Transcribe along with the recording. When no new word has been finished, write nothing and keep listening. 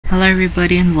Hello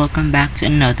everybody and welcome back to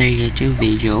another YouTube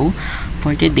video.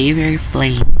 For today we are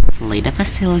playing Play the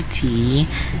Facility.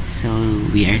 So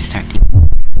we are starting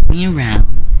new round.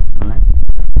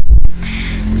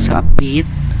 So update,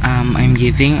 I'm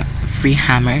giving free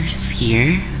hammers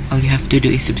here. All you have to do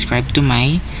is subscribe to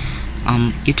my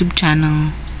YouTube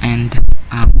channel and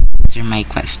answer my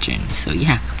questions. So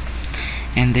yeah.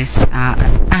 And this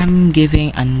I'm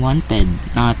giving unwanted,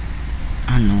 not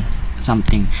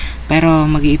something. Pero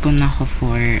mag-iipon na ako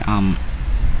for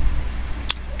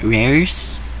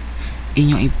rares.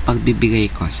 Yun yung ipagbibigay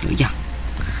ko. So yeah.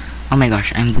 Oh my gosh,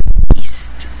 I'm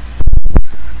beast.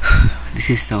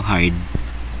 This is so hard.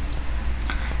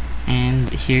 And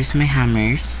here's my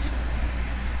hammers.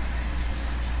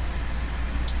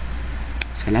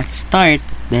 So let's start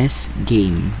this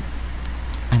game.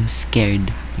 I'm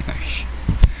scared. Oh my gosh.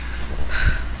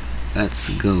 Let's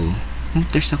go. Oh,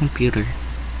 there's a computer.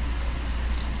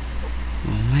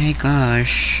 Oh my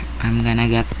gosh, I'm gonna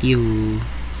get you.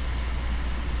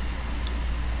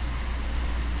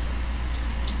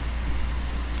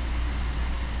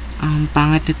 Ang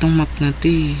pangit itong map na to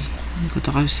eh. Hindi ko ito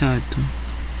kabisado.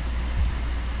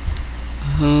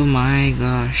 Oh my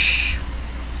gosh.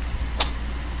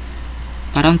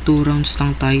 Parang 2 rounds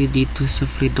lang tayo dito sa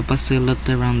Freedom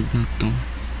Facility round na to.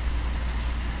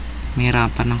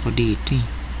 Mahirapan ako dito eh.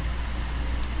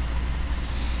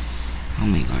 Oh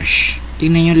my gosh.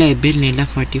 Tingnan yung level nila,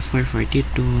 44,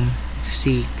 42,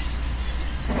 6.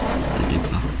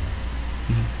 Diba?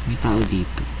 May tao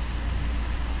dito.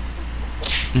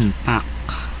 Pack.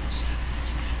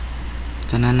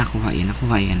 Sana nakuha yan.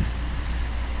 Nakuha.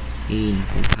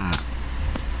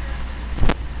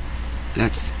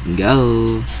 Let's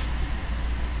go.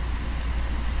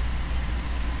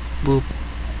 Boop.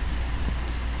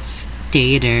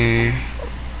 Stay there.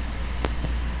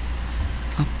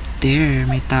 There,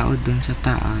 may tao dun sa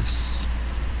taas.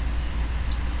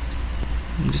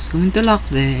 I'm just going to lock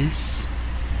this.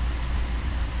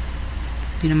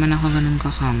 Hindi naman ako ganun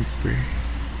ka-camper.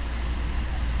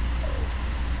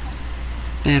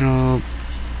 Pero,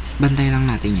 bantay lang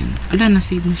natin yan. Ala,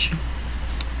 nasave na siya.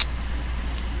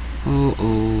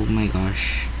 Oh my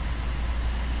gosh.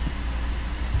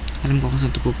 Alam ko kung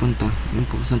saan ito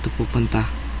pupunta.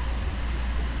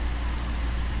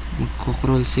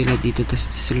 Magkocrawl sila dito, tas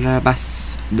sila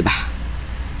labas, diba?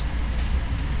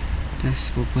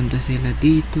 Tas pupunta sila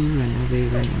dito, run away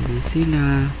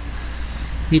sila.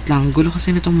 Wait lang, gulo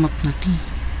kasi nitong map natin.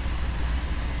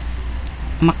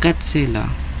 Umakyat sila.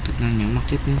 Tignan nyo,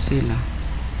 umakyat din sila.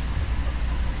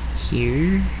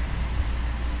 Here.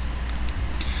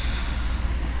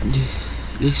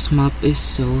 This map is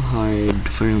so hard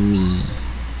for me.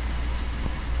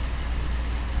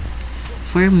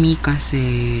 For me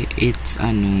kasi it's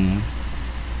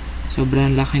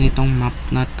sobrang laki nitong map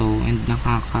na to and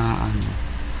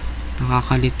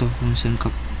nakakalito kung saan ka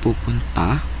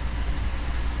pupunta.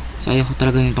 So ayaw ko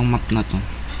talaga nitong map na to.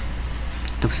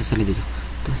 Tapos sasala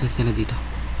dito.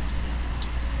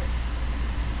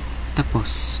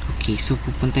 Tapos okay, so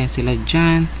pupuntahin sila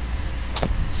dyan.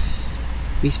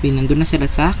 Beast, nandun na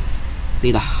sila sa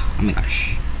dito. Oh my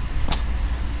gosh,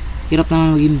 hirap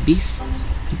naman maging beast.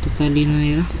 Ito talino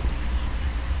nila.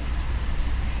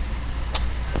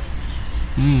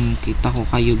 Kita ko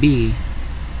kayo, B.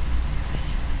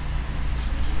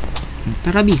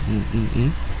 Tara, B.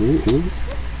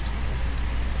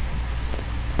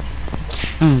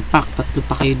 Pak, tatlo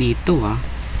pa kayo dito, ah.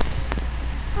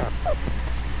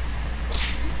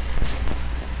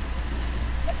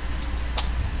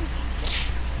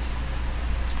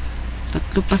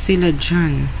 Tatlo pa sila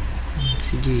dyan.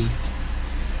 Sige.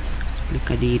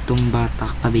 Lika ditong bata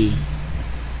tabi.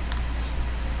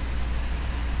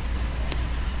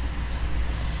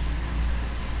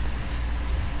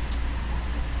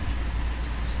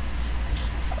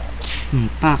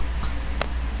 Pak.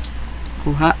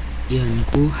 Kuha. Yan,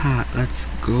 kuha. Let's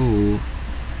go.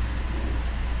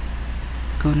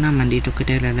 Ikaw naman, dito ka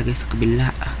tayo lalagay sa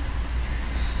kabila.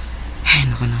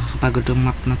 Ay, nakapagod yung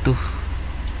map na to.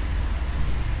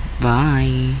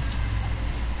 Bye.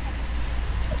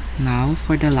 Now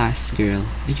for the last girl.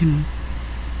 Ayun.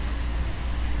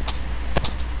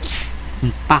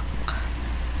 Pak.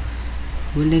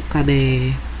 Huli ka,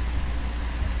 be.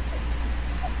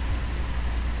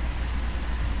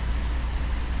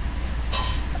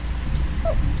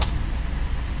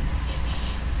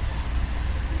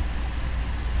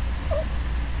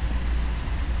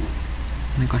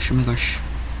 Oh my gosh.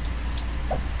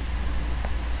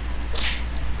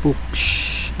 Oops.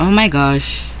 Oh my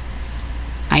gosh.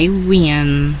 I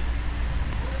win.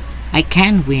 I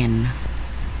can win.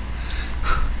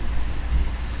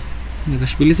 my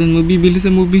gosh, bilisan mo,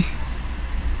 bilisan mo, bi.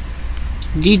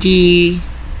 GG.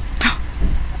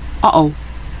 Uh-oh.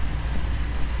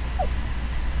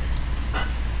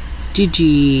 GG.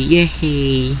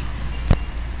 Yay.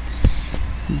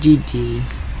 GG.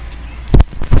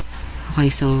 Okay,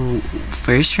 so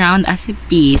first round as a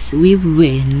piece, we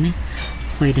win.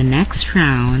 For the next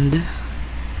round,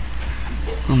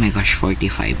 oh my gosh,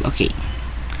 45. Okay.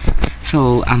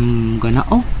 So I'm gonna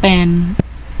open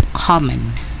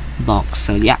common box.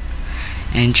 So yeah.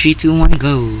 And 3, 2, 1,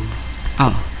 go.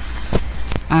 Oh.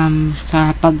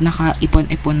 Sa pag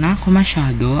naka-ipon-ipon na ako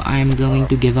masyado, I'm going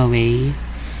to give away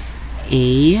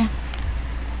a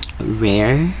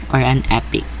rare or an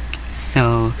epic.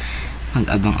 So,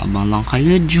 mag-abang-abang lang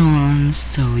kayo dyan.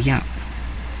 So, yeah.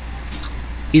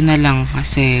 Yun na lang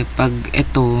kasi pag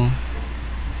ito,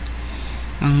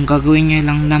 ang gagawin nyo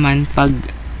lang naman pag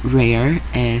rare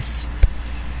is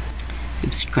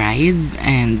subscribe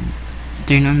and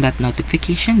turn on that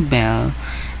notification bell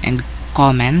and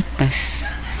comment.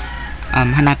 Tas,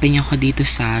 hanapin nyo ako dito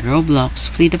sa Roblox,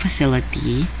 Flee the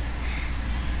Facility,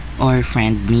 or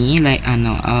friend me, like, I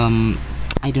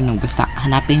don't know, basta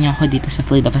hanapin nyo ako dito sa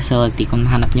Flee the Facility. Kung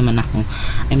mahanap nyo man ako,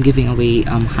 I'm giving away,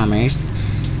 hammers.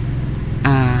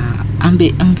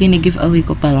 Ang gini-give away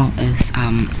ko pa lang is,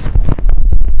 ang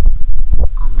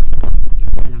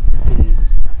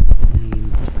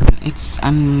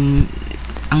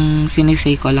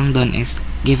sinisay ko lang doon is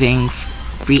giving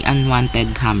free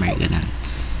unwanted hammer, ganun.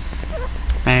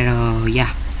 Pero,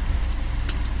 yeah.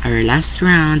 Our last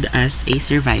round as a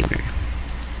survivor.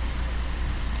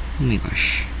 Oh my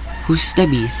gosh. Who's the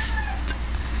beast?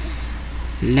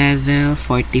 Level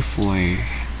 44.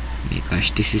 Oh my gosh,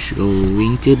 this is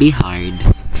going to be hard.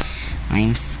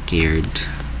 I'm scared.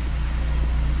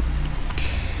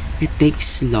 It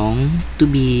takes long to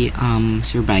be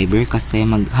survivor kasi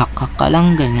mag-hack ka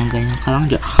lang, ganyan ka lang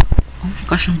dyan. Oh my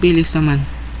gosh, ang bilis naman.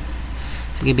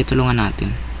 Sige, bitulungan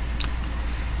natin.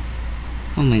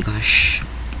 Oh my gosh.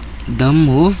 The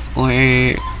move or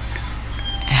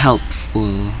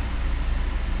helpful?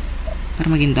 Para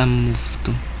maging the move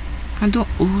to.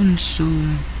 Doon, so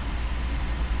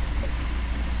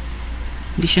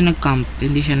hindi siya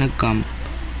nag-camp.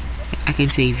 I can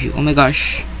save you. Oh my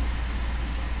gosh.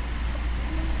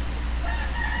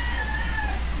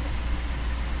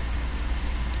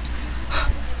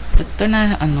 Ito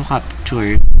na,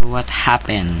 capture. What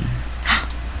happened?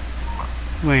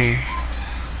 Where?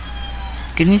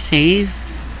 Can you save?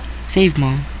 Save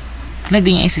mo. Di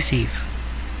niya isa-save.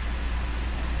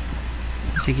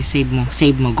 Sige, save mo.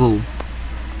 Save mo, go.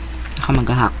 Naka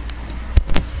mag-hack.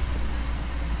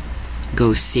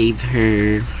 Go, save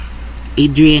her.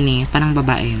 Adrian parang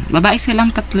babae yun. Babae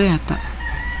silang tatlo yata.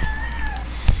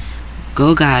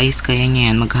 Go guys, kaya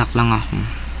niya yan. Mag-hack lang ako.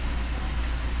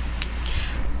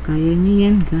 Kaya niya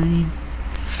yan, guys.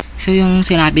 So, yung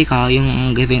sinabi ko,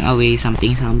 yung giving away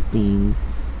something.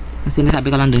 Ang sinasabi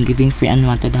ko lang dun, giving free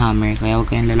unwanted hammer. Kaya huwag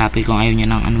kayong lalapit kung ayaw nyo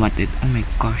ng unwanted. Oh my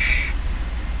gosh.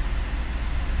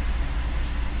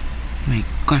 Oh my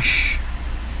gosh.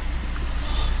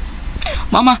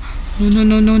 Mama! No.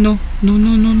 No.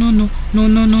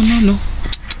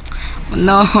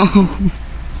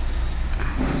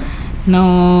 No,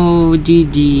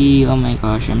 GG. Oh my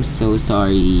gosh, I'm so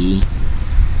sorry.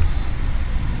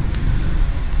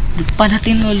 Di pa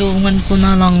natin nulungan ko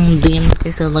na lang din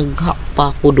kaysa nag-hack pa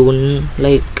ako dun.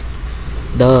 Like,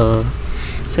 duh.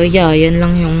 So yeah, yan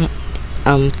lang yung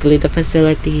Flee the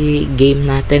Facility game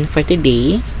natin for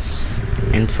today.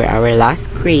 And for our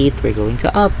last crate, we're going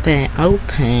to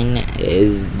open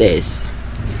is this.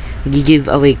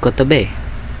 Give-away ko to be.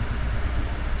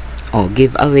 Oh,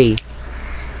 giveaway.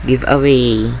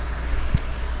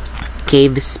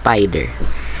 Cave Spider.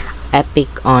 Epic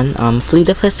on Flee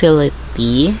the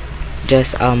Facility.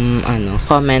 Just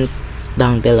comment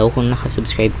down below kung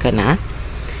naka-subscribe ka na.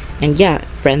 And yeah,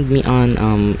 friend me on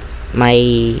my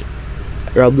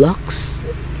Roblox.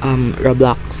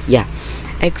 Yeah.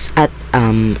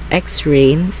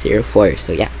 Xrain04. So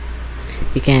yeah,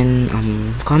 you can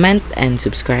comment and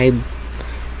subscribe,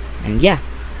 and yeah,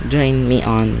 join me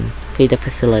on Flee the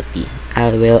Facility. I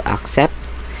will accept,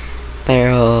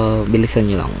 pero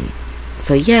bilisan nyo lang.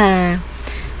 So yeah,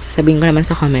 sasabihin ko naman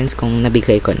sa comments kung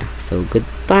nabigay ko na. So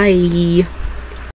goodbye.